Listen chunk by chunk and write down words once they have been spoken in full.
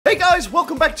guys,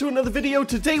 welcome back to another video.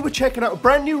 Today we're checking out a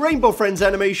brand new Rainbow Friends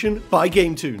animation by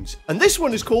GameToons. And this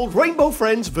one is called Rainbow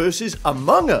Friends vs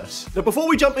Among Us. Now before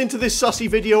we jump into this sussy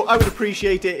video, I would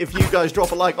appreciate it if you guys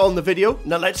drop a like on the video.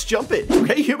 Now let's jump in.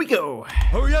 Okay, here we go.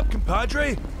 Hurry up,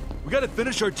 compadre. We gotta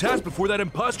finish our task before that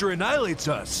imposter annihilates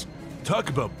us. Talk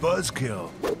about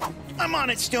buzzkill. I'm on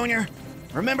it, Stoner.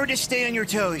 Remember to stay on your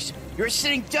toes. You're a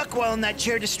sitting duck while in that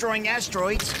chair destroying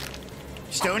asteroids.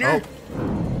 Stoner?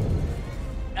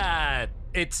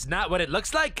 It's not what it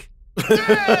looks like?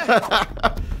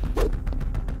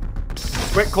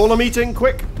 Quick, call a meeting,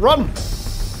 quick, run!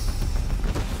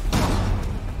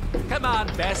 Come on,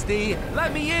 bestie.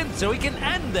 Let me in so we can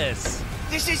end this.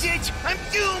 This is it! I'm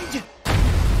doomed!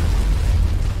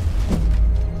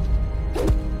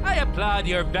 I applaud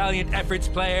your valiant efforts,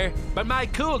 player, but my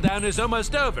cooldown is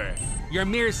almost over. You're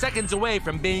mere seconds away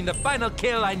from being the final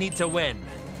kill I need to win.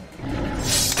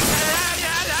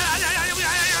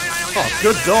 Oh,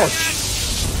 good dodge.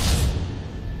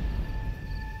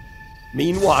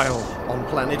 Meanwhile, on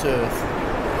planet Earth.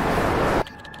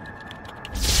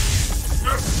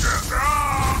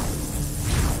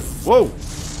 Whoa!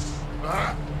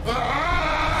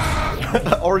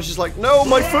 Orange is like, no,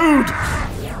 my food!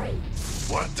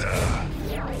 What the?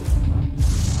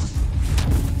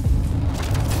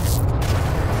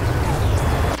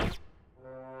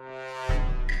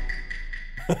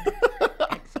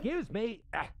 Excuse me,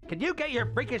 can you get your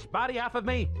freakish body off of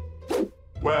me?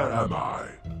 Where am I?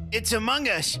 It's Among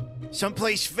Us.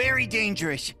 Someplace very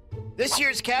dangerous. This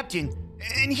here's Captain,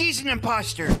 and he's an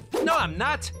imposter. No, I'm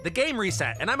not. The game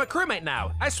reset, and I'm a crewmate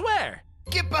now. I swear.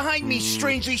 Get behind me,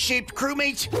 strangely shaped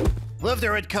crewmate. Love the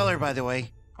red color, by the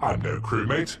way. I'm no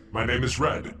crewmate. My name is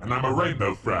Red, and I'm a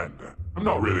rainbow friend. I'm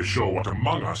not really sure what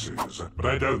Among Us is, but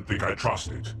I don't think I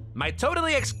trust it. My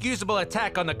totally excusable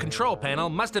attack on the control panel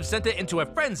must have sent it into a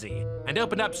frenzy and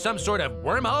opened up some sort of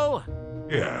wormhole?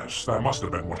 Yes, that must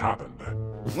have been what happened.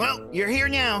 Well, you're here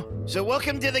now, so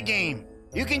welcome to the game.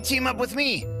 You can team up with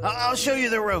me. I'll show you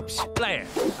the ropes. Player,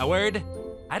 a word?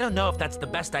 I don't know if that's the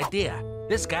best idea.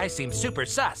 This guy seems super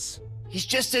sus. He's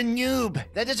just a noob.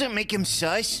 That doesn't make him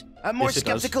sus. I'm more Yes, it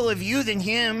does. skeptical of you than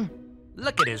him.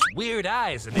 Look at his weird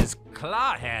eyes and his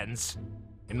claw hands.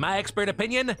 In my expert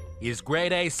opinion, he's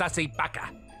grade A Sussy Baka.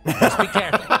 Just be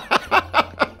careful.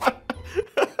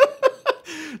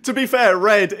 To be fair,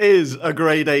 Red is a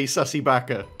grade A Sussy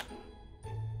Baka.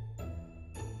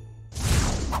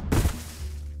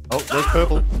 Oh, there's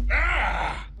purple.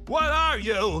 Ah! What are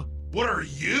you? What are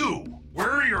you? Where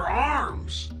are your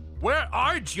arms? Where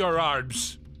aren't your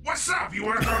arms? What's up? You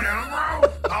want to throw down,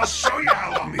 bro? I'll show you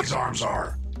how long these arms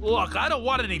are. Look, I don't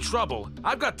want any trouble.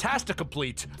 I've got tasks to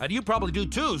complete, and you probably do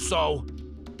too, so...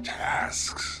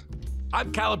 Tasks?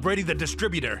 I'm calibrating the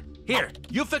distributor. Here,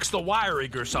 you fix the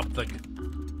wiring or something.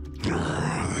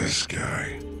 This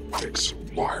guy. Fix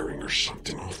some wiring or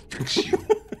something. I'll fix you.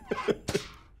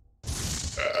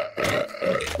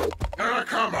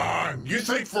 Come on. You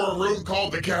think for a room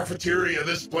called the cafeteria,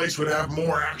 this place would have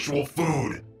more actual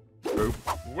food?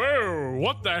 Whoa,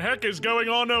 what the heck is going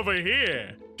on over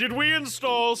here? Did we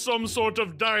install some sort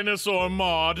of dinosaur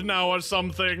mod now or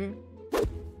something?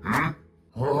 Hmm?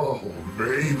 Oh,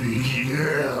 maybe,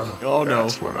 yeah. Oh, no.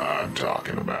 That's what I'm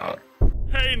talking about.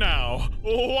 Hey now,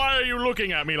 why are you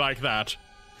looking at me like that?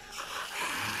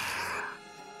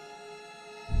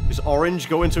 Is Orange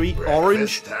going to eat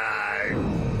orange? Breakfast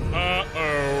time.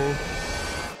 Uh-oh.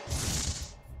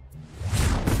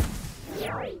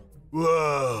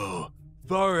 Whoa,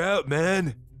 far out,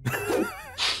 man.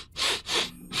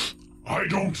 I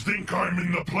don't think I'm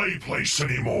in the play place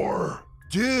anymore.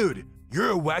 Dude,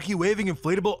 you're a wacky waving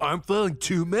inflatable arm flailing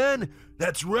two-man?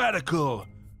 That's radical.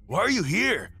 Why are you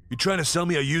here? You trying to sell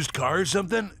me a used car or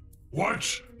something? What?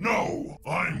 No,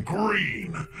 I'm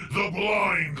Green, the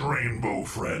blind rainbow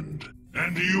friend.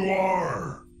 And you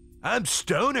are? I'm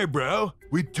Stoner, bro.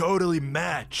 We totally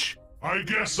match. I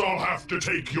guess I'll have to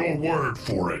take your word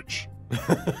for it.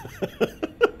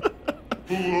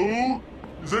 Hello?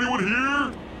 Is anyone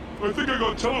here? I think I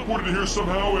got teleported here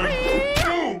somehow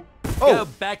and... Go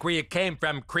back where you came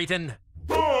from, cretin.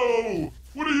 Oh!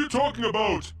 What are you talking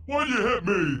about? Why'd you hit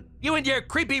me? You and your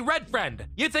creepy red friend.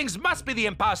 You things must be the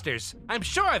imposters. I'm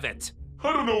sure of it.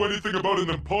 I don't know anything about an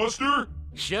imposter.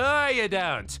 Sure you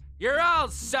don't. You're all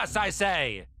sus, I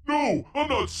say. No, I'm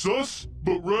not sus.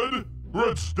 But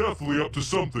Red's definitely up to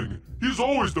something. He's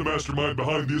always the mastermind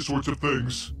behind these sorts of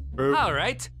things. All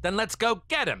right, then let's go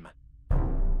get him.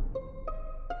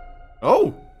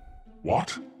 Oh!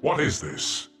 What? What is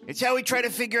this? It's how we try to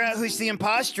figure out who's the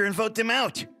imposter and vote them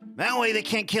out. That way they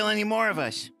can't kill any more of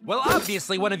us. Well,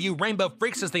 obviously one of you rainbow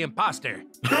freaks is the imposter.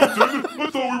 Captain, I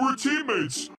thought we were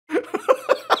teammates.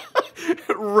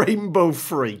 Rainbow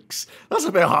freaks. That's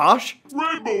a bit harsh.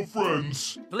 Rainbow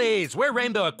friends. Please, we're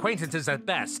rainbow acquaintances at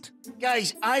best.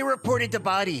 Guys, I reported the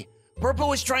body. Purple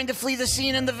was trying to flee the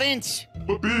scene in the vents.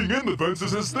 But being in the vents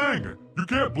is his thing. You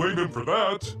can't blame him for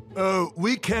that. Oh,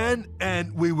 we can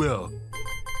and we will.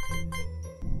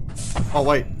 Oh,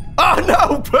 wait. Oh,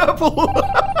 no, Purple!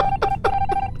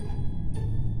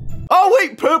 Oh,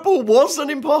 wait, Purple was an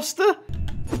imposter?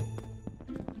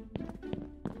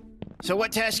 So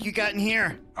what task you got in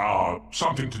here?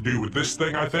 Something to do with this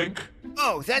thing, I think.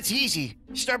 Oh, that's easy.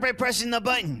 Start by pressing the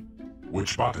button.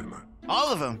 Which button?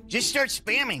 All of them. Just start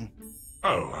spamming.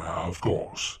 Oh, of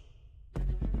course.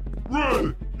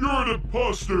 Red, you're an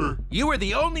imposter. You were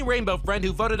the only rainbow friend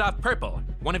who voted off Purple,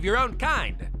 one of your own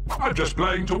kind. I'm just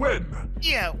playing to win.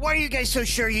 Yeah, why are you guys so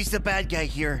sure he's the bad guy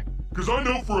here? Because I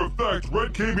know for a fact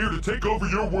Red came here to take over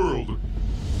your world.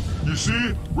 You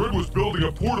see, Red was building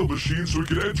a portal machine so he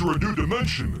could enter a new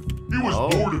dimension. He was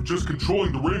bored of just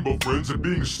controlling the Rainbow Friends and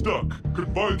being stuck,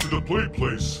 confined to the play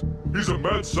place. He's a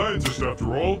mad scientist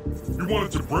after all. He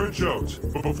wanted to branch out,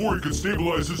 but before he could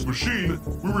stabilize his machine,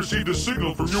 we received a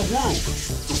signal from your world.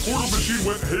 The portal machine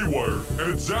went haywire,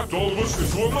 and it zapped all of us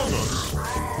into Among Us.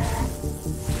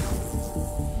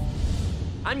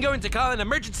 I'm going to call an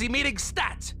emergency meeting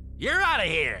stat. You're out of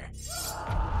here.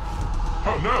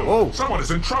 Oh no! Someone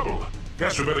is in trouble!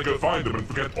 Guess we better go find them and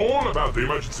forget all about the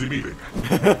emergency meeting.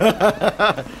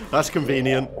 That's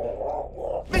convenient.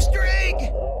 Mr.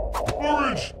 Egg!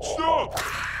 Orange, stop!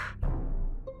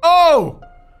 Oh!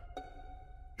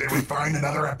 Did we find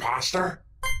another imposter?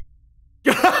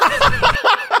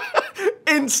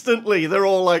 Instantly, they're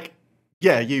all like,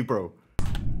 yeah, you, bro.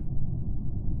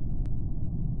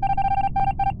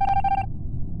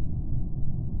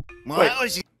 Well, Wait. that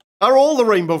was Are all the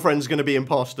Rainbow Friends going to be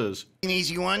imposters? an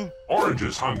easy one.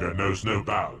 Orange's hunger knows no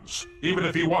bounds. Even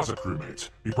if he was a crewmate,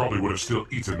 he probably would have still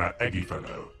eaten that eggy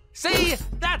fellow. See?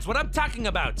 That's what I'm talking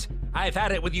about. I've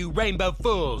had it with you rainbow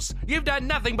fools. You've done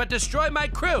nothing but destroy my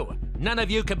crew. None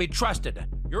of you can be trusted.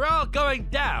 You're all going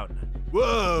down.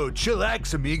 Whoa,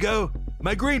 chillax, amigo.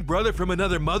 My green brother from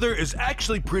another mother is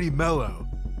actually pretty mellow.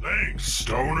 Thanks,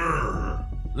 Stoner.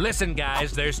 Listen,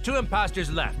 guys, there's 2 imposters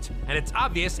left, and it's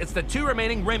obvious it's the 2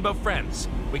 remaining rainbow friends.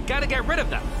 We gotta get rid of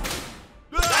them.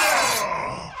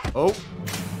 Oh.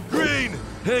 Green,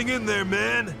 hang in there,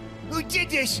 man. Who did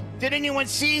this? Did anyone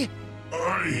see?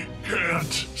 I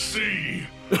can't see,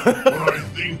 but I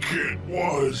think it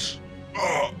was.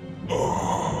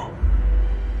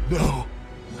 No.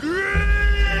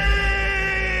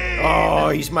 Oh,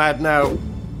 he's mad now.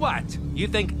 What? You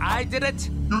think I did it?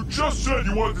 You just said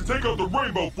you wanted to take out the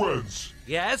Rainbow Friends.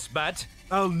 Yes, but...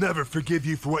 I'll never forgive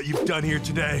you for what you've done here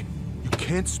today. You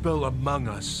can't spell Among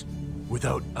Us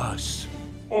without us.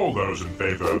 All those in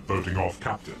favor of voting off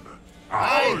Captain.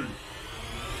 Aye.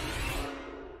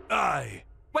 Aye.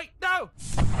 Wait, no!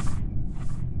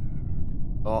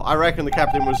 Oh, I reckon the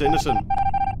captain was innocent.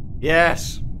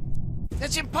 Yes.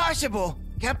 That's impossible.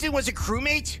 Captain was a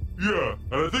crewmate? Yeah,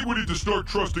 and I think we need to start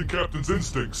trusting Captain's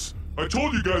instincts. I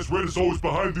told you guys Red is always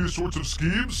behind these sorts of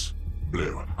schemes.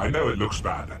 Blue, I know it looks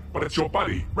bad, but it's your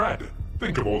buddy, Red.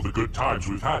 Think of all the good times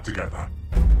we've had together.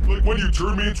 Like when you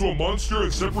turned me into a monster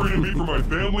and separated me from my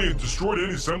family and destroyed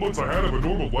any semblance I had of a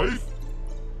normal life?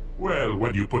 Well,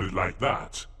 when you put it like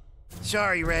that.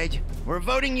 Sorry, Red. We're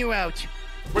voting you out.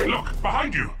 Wait, look,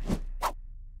 behind you!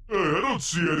 Hey, I don't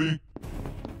see any.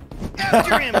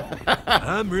 After him!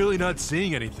 I'm really not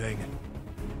seeing anything.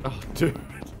 Oh, dude.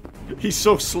 He's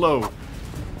so slow.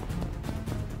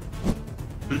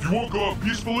 If you won't go out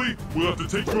peacefully, we'll have to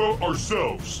take you out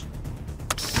ourselves.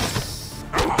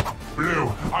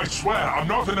 Blue, I swear I'm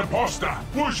not an imposter.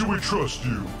 Why should we trust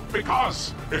you?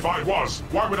 Because if I was,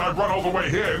 why would I run all the way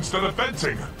here instead of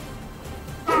venting?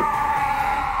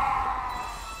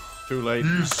 Too late.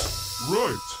 He's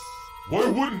right. Why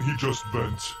wouldn't he just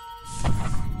vent?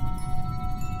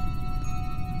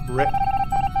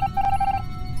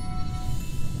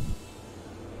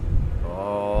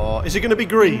 Oh, is it going to be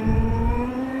green?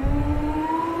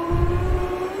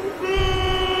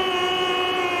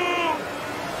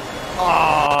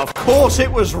 Ah, of course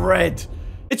it was red.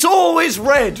 It's always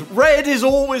red. Red is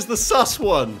always the sus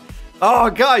one.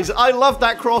 Oh, guys, I love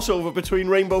that crossover between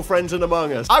Rainbow Friends and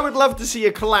Among Us. I would love to see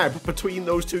a collab between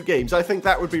those 2 games. I think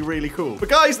that would be really cool. But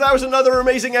guys, that was another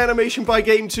amazing animation by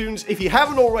GameToons. If you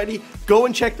haven't already, go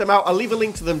and check them out. I'll leave a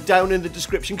link to them down in the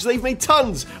description because they've made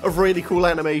tons of really cool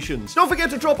animations. Don't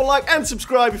forget to drop a like and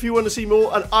subscribe if you want to see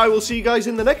more, and I will see you guys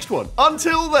in the next one.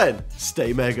 Until then,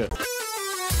 stay mega.